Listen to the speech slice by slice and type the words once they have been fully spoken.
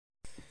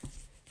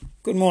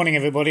Good morning,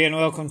 everybody, and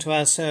welcome to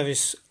our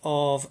service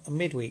of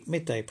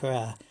midday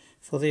prayer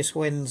for this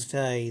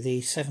Wednesday,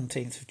 the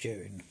 17th of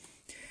June.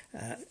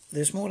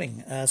 This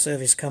morning, our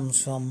service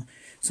comes from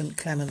St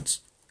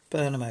Clement's,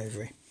 Burnham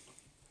Overy.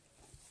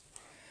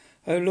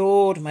 O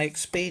Lord, make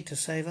speed to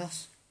save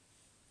us.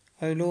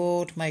 O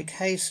Lord, make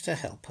haste to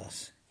help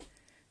us.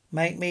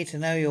 Make me to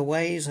know your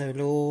ways, O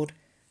Lord,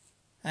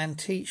 and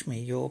teach me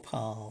your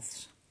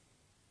paths.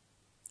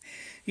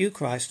 You,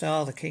 Christ,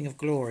 are the King of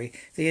glory,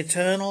 the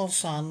eternal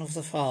Son of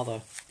the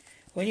Father.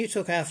 When you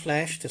took our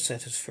flesh to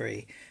set us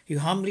free, you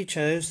humbly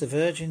chose the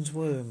Virgin's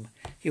womb.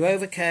 You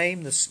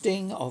overcame the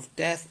sting of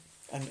death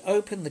and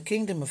opened the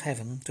kingdom of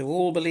heaven to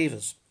all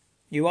believers.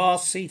 You are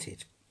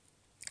seated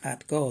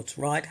at God's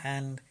right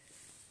hand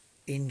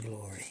in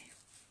glory.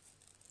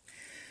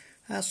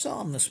 Our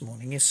psalm this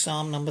morning is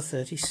Psalm number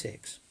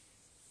 36.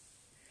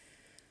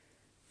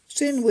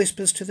 Sin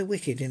whispers to the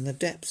wicked in the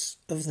depths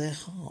of their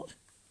heart.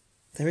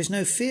 There is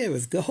no fear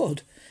of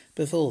God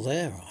before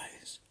their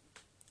eyes.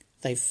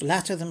 They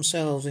flatter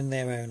themselves in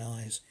their own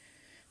eyes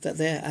that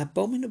their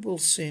abominable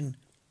sin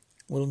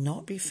will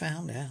not be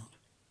found out.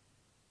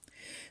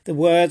 The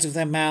words of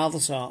their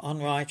mouths are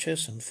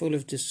unrighteous and full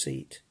of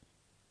deceit.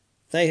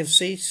 They have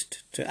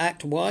ceased to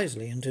act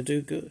wisely and to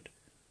do good.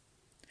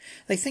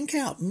 They think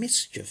out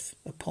mischief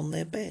upon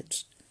their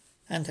beds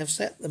and have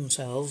set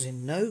themselves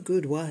in no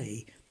good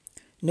way,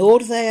 nor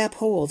do they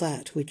abhor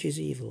that which is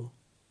evil.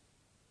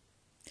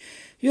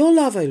 Your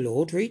love, O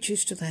Lord,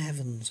 reaches to the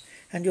heavens,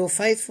 and your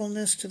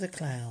faithfulness to the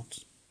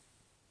clouds.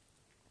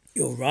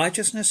 Your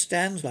righteousness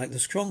stands like the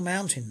strong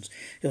mountains,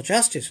 your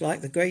justice like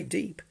the great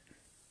deep.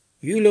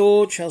 You,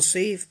 Lord, shall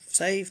save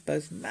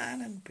both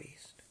man and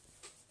beast.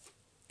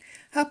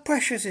 How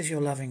precious is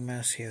your loving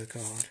mercy, O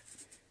God!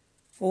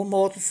 All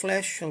mortal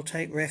flesh shall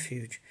take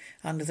refuge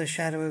under the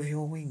shadow of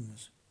your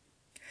wings.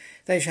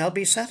 They shall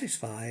be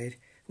satisfied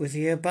with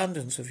the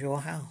abundance of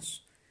your house.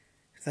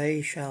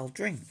 They shall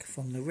drink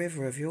from the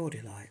river of your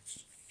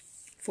delights.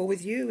 For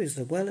with you is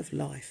the well of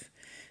life,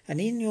 and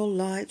in your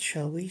light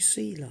shall we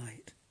see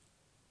light.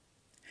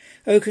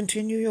 O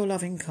continue your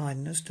loving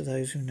kindness to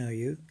those who know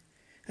you,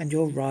 and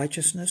your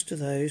righteousness to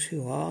those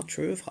who are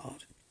true of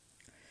heart.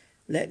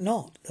 Let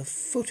not the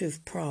foot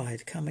of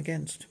pride come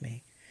against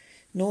me,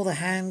 nor the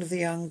hand of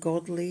the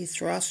ungodly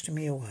thrust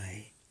me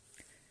away.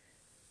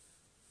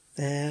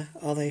 There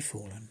are they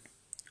fallen,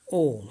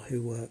 all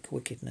who work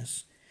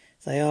wickedness.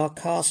 They are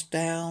cast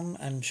down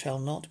and shall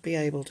not be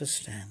able to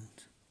stand.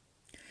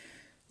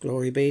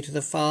 Glory be to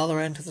the Father,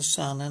 and to the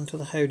Son, and to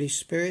the Holy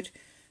Spirit,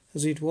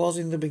 as it was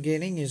in the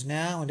beginning, is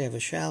now, and ever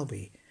shall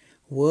be,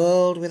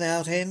 world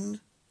without end.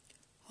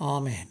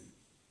 Amen.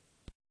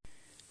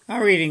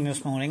 Our reading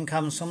this morning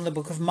comes from the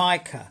book of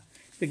Micah,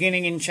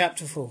 beginning in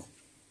chapter 4.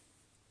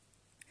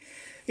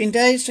 In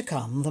days to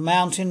come, the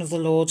mountain of the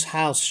Lord's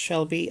house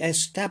shall be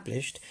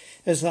established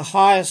as the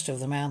highest of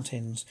the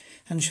mountains,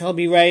 and shall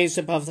be raised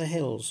above the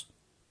hills.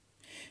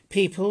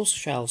 Peoples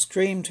shall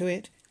scream to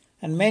it,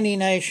 and many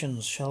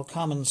nations shall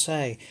come and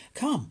say,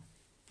 Come,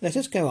 let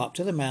us go up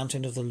to the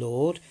mountain of the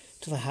Lord,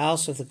 to the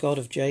house of the God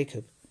of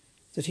Jacob,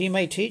 that he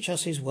may teach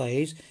us his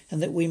ways,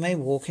 and that we may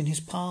walk in his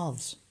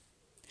paths.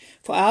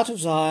 For out of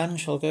Zion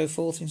shall go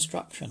forth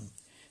instruction,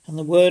 and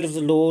the word of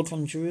the Lord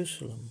from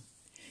Jerusalem.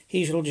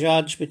 He shall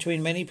judge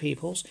between many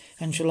peoples,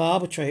 and shall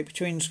arbitrate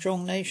between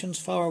strong nations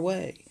far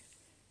away.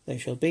 They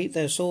shall beat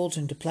their swords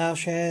into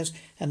plowshares,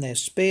 and their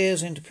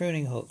spears into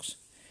pruning hooks.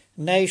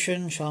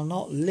 Nation shall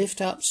not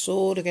lift up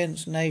sword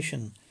against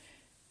nation,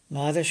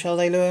 neither shall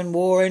they learn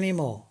war any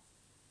more,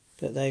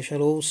 but they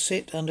shall all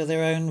sit under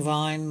their own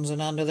vines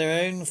and under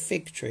their own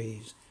fig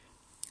trees,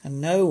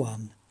 and no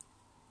one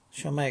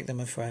shall make them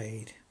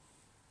afraid.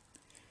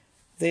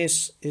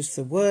 This is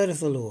the word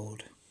of the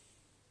Lord.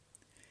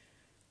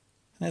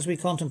 And as we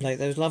contemplate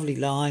those lovely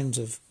lines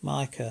of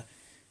Micah,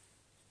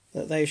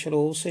 that they shall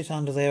all sit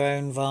under their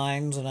own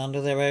vines and under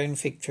their own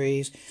fig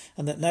trees,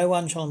 and that no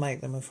one shall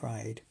make them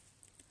afraid,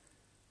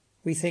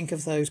 we think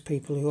of those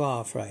people who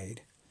are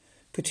afraid,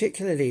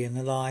 particularly in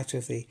the light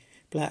of the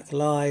Black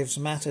Lives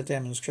Matter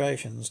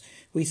demonstrations.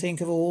 We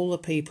think of all the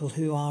people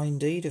who are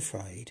indeed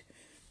afraid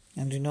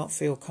and do not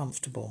feel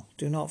comfortable,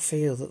 do not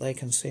feel that they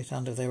can sit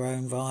under their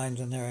own vines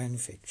and their own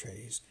fig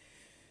trees.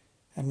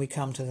 And we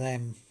come to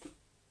them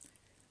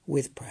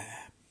with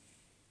prayer.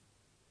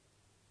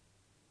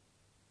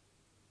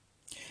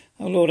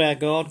 O Lord our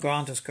God,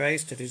 grant us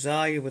grace to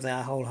desire you with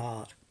our whole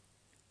heart,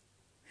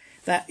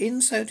 that in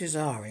so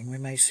desiring we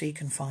may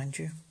seek and find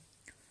you,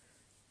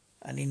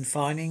 and in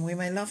finding we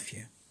may love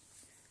you,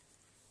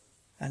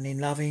 and in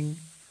loving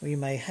we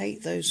may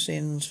hate those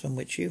sins from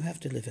which you have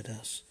delivered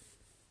us.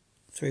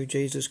 Through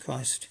Jesus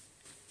Christ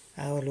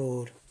our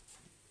Lord.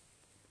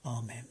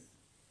 Amen.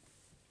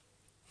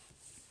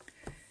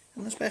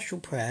 And the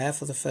special prayer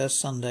for the first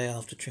Sunday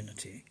after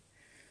Trinity.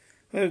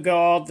 O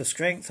God, the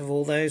strength of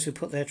all those who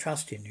put their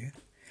trust in you,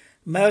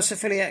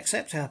 mercifully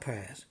accept our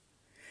prayers,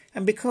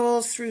 and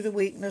because through the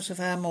weakness of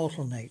our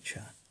mortal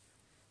nature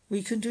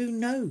we can do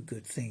no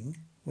good thing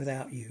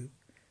without you,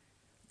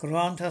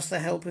 grant us the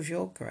help of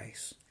your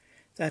grace,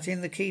 that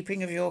in the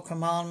keeping of your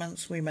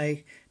commandments we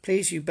may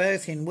please you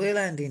both in will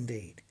and in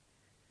deed.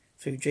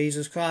 Through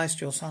Jesus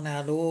Christ, your Son,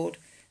 our Lord,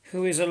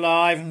 who is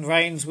alive and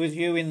reigns with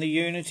you in the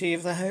unity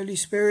of the Holy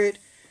Spirit,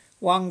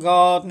 one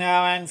God,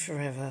 now and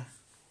forever.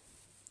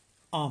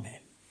 Amen.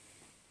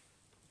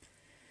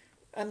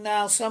 And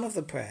now some of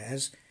the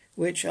prayers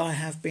which I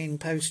have been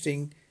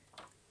posting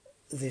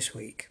this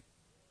week.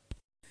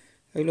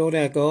 O Lord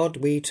our God,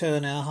 we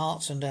turn our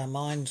hearts and our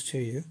minds to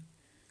you.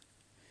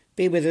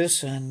 Be with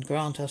us and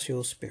grant us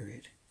your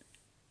Spirit.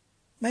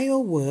 May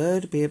your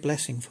word be a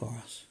blessing for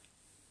us.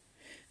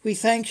 We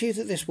thank you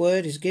that this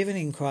word is given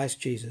in Christ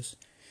Jesus,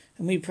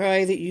 and we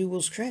pray that you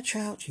will stretch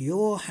out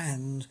your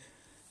hand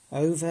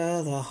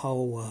over the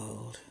whole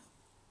world.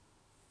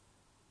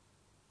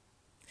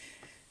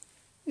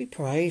 We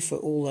pray for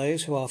all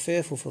those who are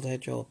fearful for their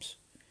jobs,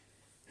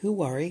 who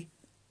worry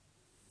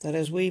that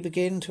as we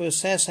begin to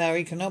assess our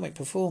economic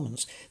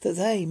performance, that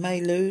they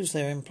may lose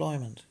their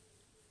employment.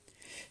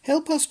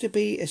 Help us to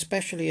be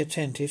especially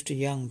attentive to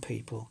young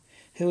people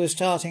who are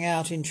starting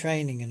out in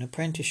training and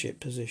apprenticeship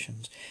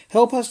positions.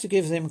 Help us to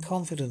give them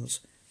confidence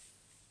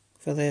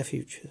for their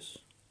futures.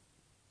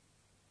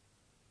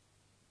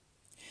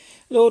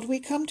 Lord, we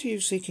come to you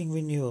seeking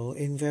renewal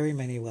in very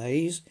many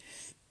ways.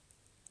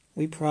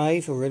 We pray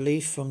for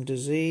relief from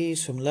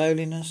disease, from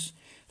loneliness,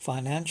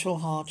 financial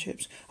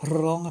hardships,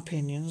 wrong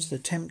opinions, the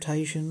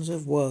temptations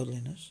of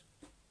worldliness.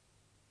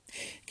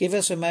 Give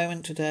us a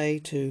moment today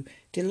to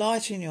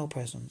delight in your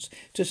presence,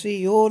 to see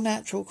your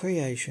natural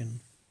creation,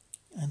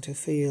 and to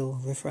feel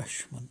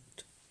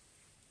refreshment.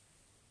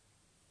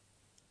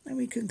 And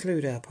we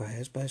conclude our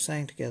prayers by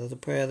saying together the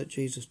prayer that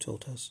Jesus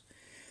taught us.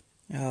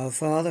 Our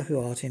Father, who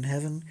art in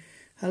heaven,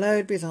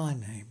 hallowed be thy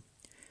name.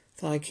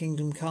 Thy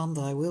kingdom come,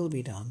 thy will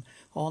be done,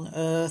 on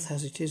earth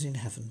as it is in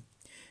heaven.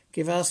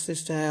 Give us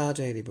this day our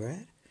daily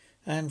bread,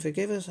 and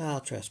forgive us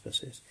our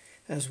trespasses,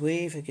 as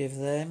we forgive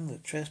them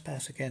that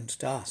trespass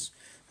against us.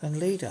 And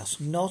lead us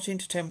not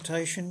into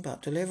temptation,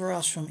 but deliver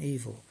us from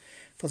evil.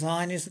 For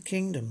thine is the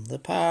kingdom, the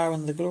power,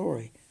 and the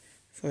glory,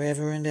 for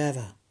ever and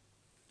ever.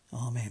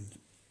 Amen.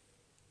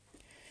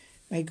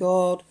 May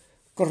God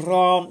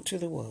grant to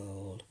the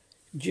world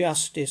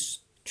justice,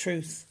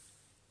 truth,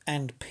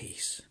 and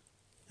peace.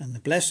 And the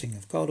blessing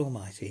of God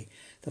Almighty,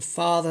 the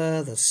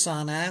Father, the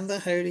Son, and the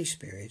Holy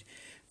Spirit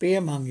be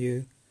among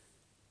you,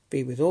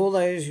 be with all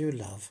those you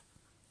love,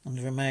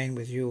 and remain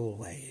with you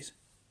always.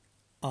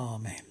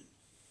 Amen.